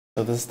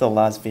So this is the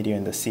last video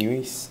in the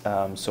series.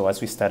 So as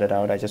we started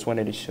out, I just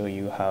wanted to show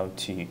you how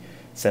to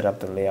set up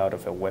the layout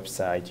of a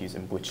website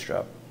using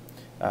Bootstrap.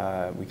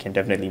 We can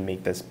definitely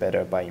make this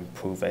better by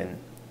improving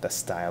the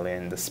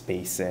styling, the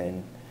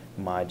spacing,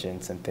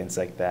 margins, and things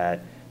like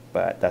that.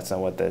 But that's not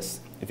what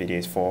this video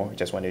is for. I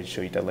just wanted to show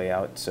you the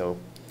layout. So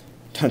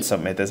don't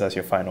submit this as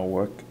your final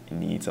work. It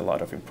needs a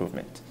lot of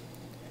improvement.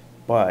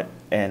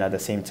 And at the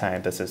same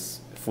time, this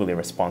is fully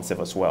responsive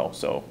as well.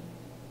 So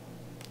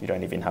you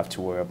don't even have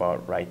to worry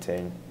about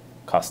writing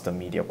custom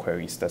media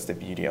queries. That's the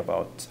beauty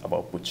about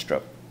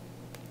Bootstrap.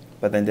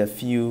 But then there are a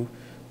few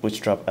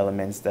Bootstrap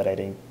elements that I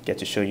didn't get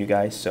to show you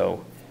guys,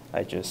 so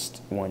I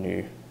just want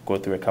to go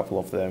through a couple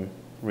of them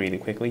really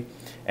quickly.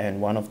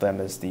 And one of them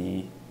is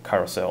the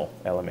carousel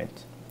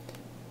element.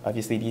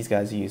 Obviously, these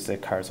guys use the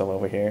carousel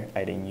over here.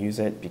 I didn't use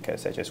it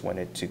because I just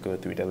wanted to go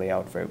through the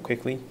layout very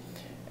quickly.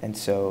 And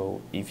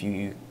so if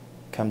you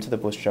come to the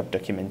Bootstrap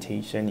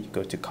documentation, you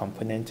go to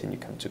component and you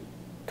come to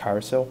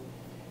carousel,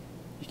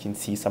 you can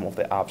see some of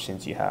the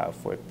options you have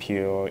for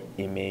pure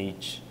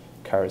image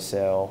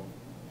carousel,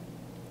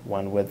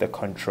 one with the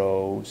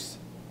controls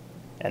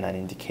and an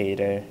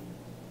indicator,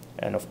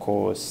 and of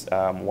course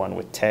one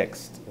with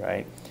text,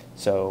 right?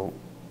 So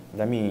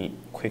let me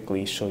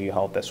quickly show you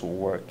how this will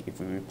work if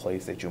we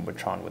replace the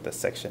Jumbotron with the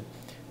section.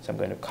 So I'm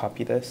going to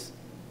copy this,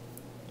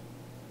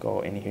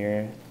 go in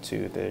here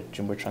to the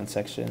Jumbotron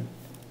section.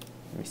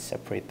 Let me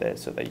separate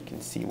this so that you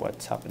can see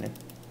what's happening.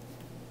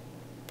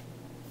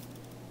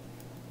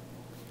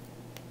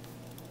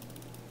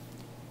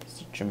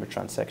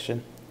 Jumbotron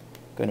section.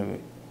 I'm going to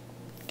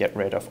get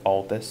rid of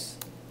all this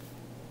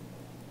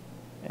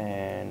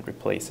and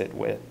replace it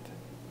with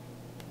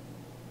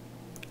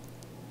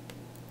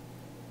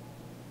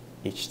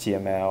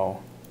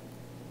HTML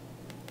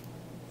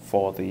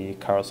for the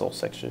carousel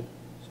section.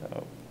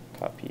 So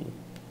copy.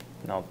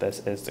 Now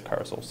this is the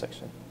carousel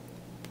section.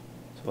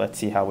 So let's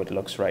see how it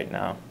looks right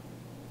now.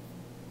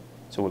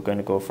 So we're going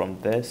to go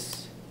from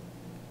this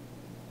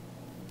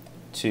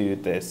to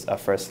this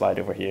first slide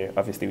over here.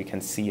 Obviously we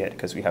can see it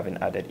because we haven't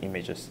added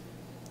images.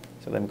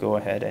 So let me go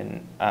ahead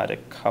and add a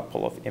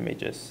couple of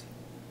images.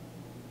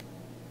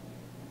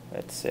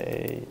 Let's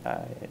say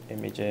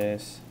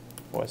images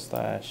 /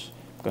 I'm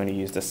going to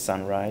use the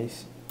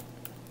sunrise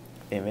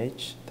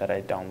image that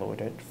I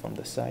downloaded from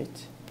the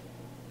site.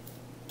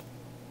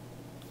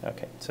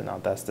 Okay, so now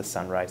that's the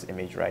sunrise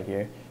image right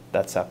here.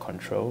 That's our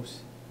controls.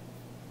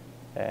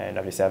 And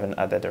obviously I haven't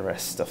added the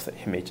rest of the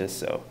images,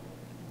 so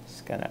it's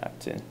kind of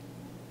acting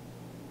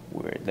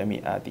weird. Let me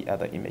add the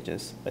other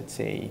images. Let's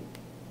say,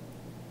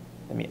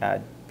 let me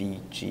add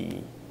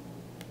BG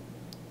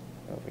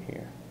over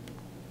here.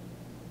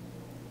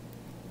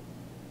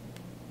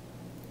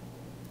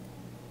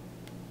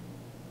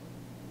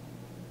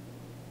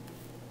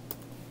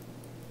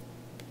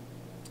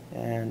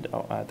 And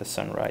I'll add the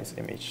sunrise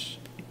image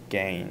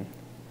again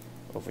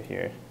over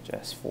here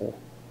just for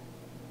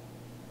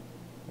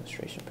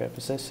illustration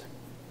purposes.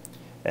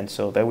 And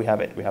so there we have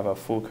it. We have a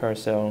full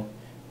carousel.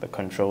 The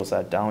controls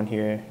are down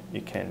here. You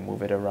can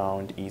move it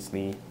around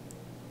easily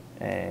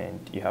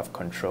and you have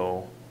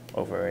control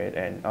over it.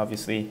 And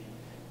obviously,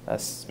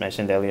 as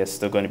mentioned earlier, it's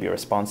still going to be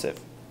responsive.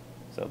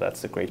 So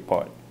that's the great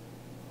part.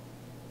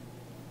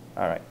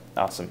 All right,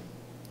 awesome.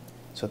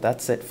 So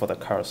that's it for the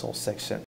carousel section.